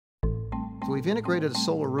we've integrated a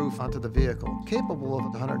solar roof onto the vehicle, capable of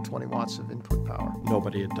 120 watts of input power.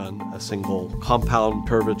 Nobody had done a single compound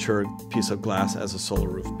curvature piece of glass as a solar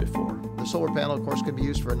roof before. The solar panel, of course, can be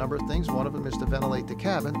used for a number of things. One of them is to ventilate the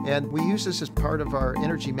cabin, and we use this as part of our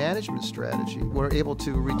energy management strategy. We're able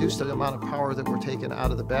to reduce the amount of power that we're taking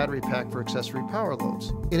out of the battery pack for accessory power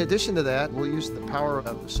loads. In addition to that, we'll use the power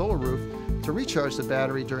of the solar roof to recharge the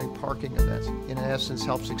battery during parking events. In essence,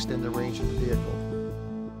 helps extend the range of the vehicle.